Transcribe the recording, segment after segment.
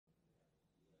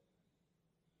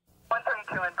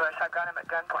in Bush. I've got him at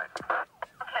gunpoint.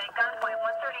 Okay, gunpoint,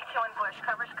 132 in Bush,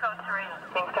 covers code 3.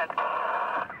 Being sent.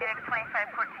 Phoenix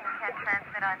 2514 can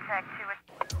transmit on tag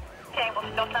 2. Okay,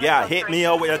 we'll still send Yeah, code hit 3. me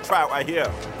over the trap right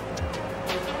here.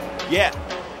 Yeah.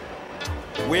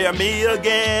 We'll meet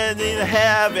again in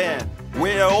heaven.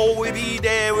 We'll always be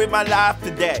there with my life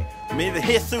today. Made the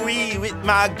history with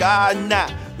my God now.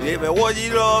 If it was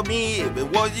you love me, if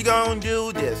it was you gonna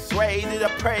do this way, did I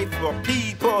pray for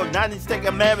people, United States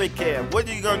American? What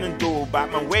are you gonna do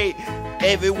about my weight?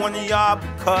 Every one of y'all,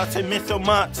 because I miss so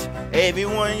much. Every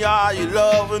one of y'all, you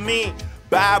loving me.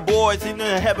 Bad boys in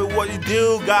the heaven, what you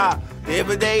do, God?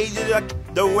 Every day,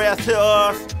 the rest of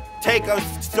us, take us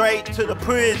straight to the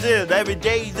prison. Every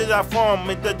day that I form,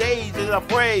 the days that I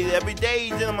pray, every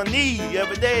day that I'm on knee,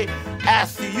 every day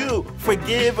asking you,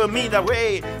 forgiving me the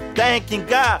way, thanking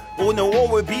God, oh no,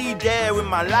 always be there in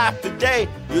my life today.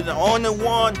 You're the only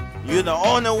one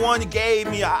that gave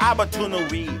me an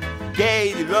opportunity,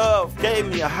 gave you love, gave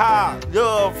me a heart,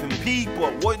 love and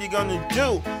people. What are you gonna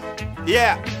do?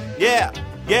 Yeah.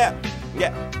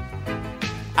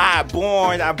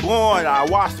 I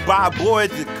watched by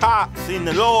boys and cops in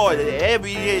the Lord.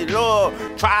 Every day, Lord,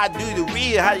 try to do the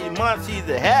real, how you must see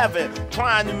the heaven.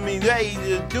 Trying to be ready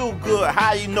to do good,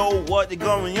 how you know what's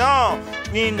going on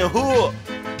in the hood.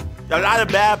 A lot of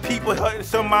bad people hurting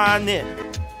somebody.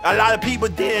 A lot of people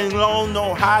didn't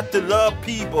know how to love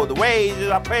people. The way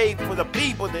that I pray for the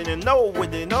people, they didn't know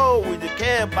what they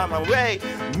care about my way.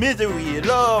 Misery,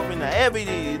 love in the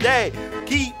everyday day.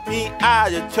 Keep me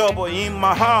out of trouble in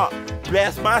my heart.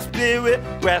 Bless my spirit,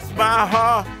 bless my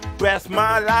heart, bless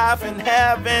my life in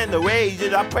heaven. The way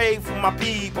that I pray for my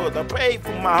people, I pray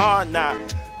for my heart now.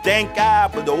 Thank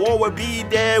God for the always be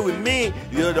there with me.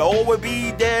 You'll always be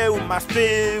there with my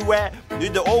spirit.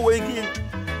 You'll always get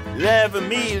loving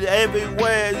me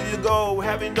everywhere you go.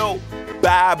 Having no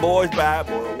bad boys,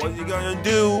 what you gonna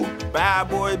do? Bad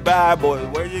boy,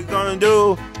 what you gonna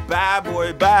do? Bad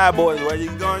boy, what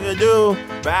you gonna do?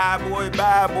 Bad boy,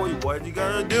 what you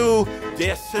gonna do?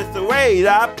 This is the way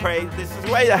that I pray. This is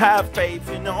the way I have faith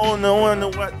in the only one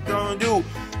that what you gonna do?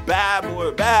 Bad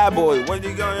boy, what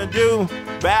you gonna do?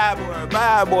 Bad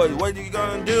boy, what you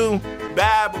gonna do?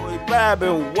 Bad boy,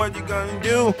 what you gonna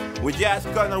do? We're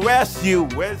just gonna arrest you.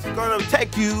 We're just gonna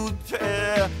take you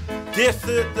to. This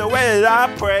is the way that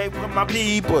I pray for my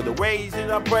people. The ways that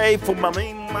I pray for my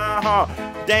heart.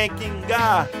 Thanking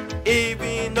God,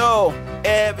 even though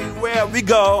everywhere we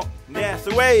go. That's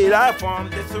the way that I form.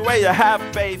 That's the way I have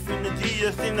faith in the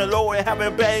Jesus, in the Lord.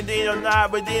 Haven't been in the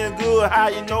night, but then good. How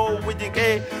you know what you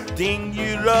get? Then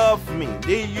you love me.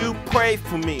 Then you pray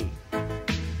for me.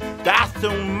 That's the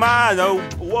matter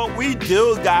what we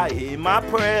do. God hear my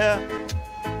prayer.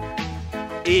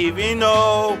 Even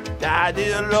though God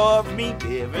didn't love me,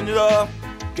 even love,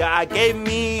 God gave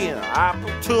me an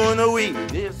opportunity.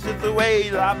 This is the way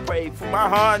that I pray for my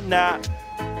heart now.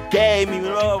 Gave me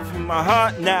love in my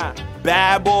heart now.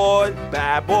 Bad boy,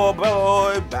 bad boy,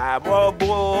 bad boy,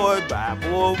 bad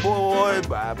boy,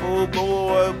 bad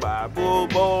boy, bad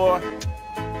boy.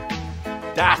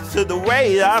 That's the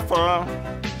way I'm from.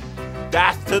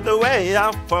 That's the way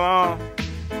I'm from.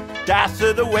 That's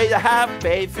the way I have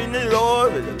faith in the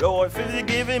Lord. The Lord is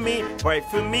forgiving me. Pray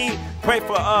for me. Pray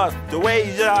for us. The way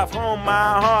that I from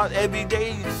my heart every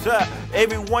day, sir.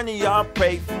 Every one of y'all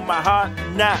pray for my heart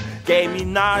now. Gave me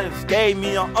knowledge. Gave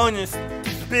me an honest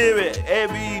spirit.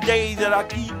 Every day that I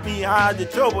keep me out of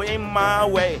trouble in my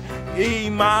way.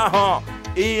 In my heart.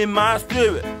 In my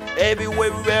spirit.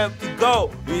 Everywhere we have to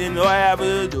go. You know I have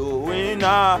to do it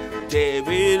now. There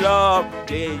we love,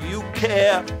 there you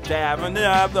care. Having to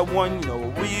have the one you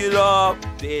know we love.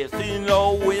 There's you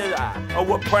know we I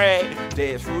will pray.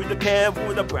 There's through the care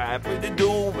for the pride for the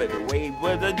do, but the way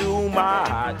what I do my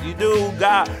heart you do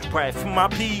God. Pray for my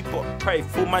people, pray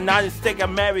for my United States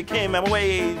American and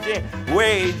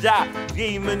ways out.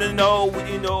 Even to know what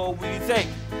you know what you say.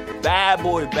 Bad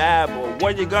boy,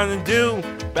 what you gonna do?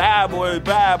 Bad boy,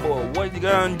 what you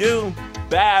gonna do?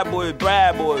 Bad boy,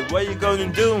 what you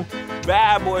gonna do?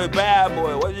 Bad boy,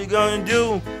 what you gonna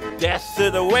do? That's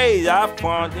the way I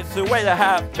found. That's the way I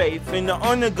have faith in the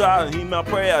only God. Hear my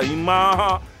prayer, in my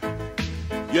heart.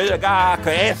 You're the God who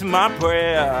can answer my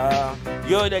prayer.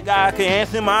 You're the God who can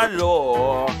answer my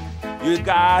Lord. You're the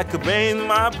God who can bring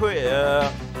my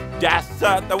prayer. That's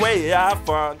the way I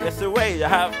found. That's the way I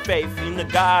have faith in the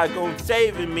God going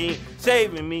saving me,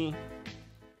 saving me.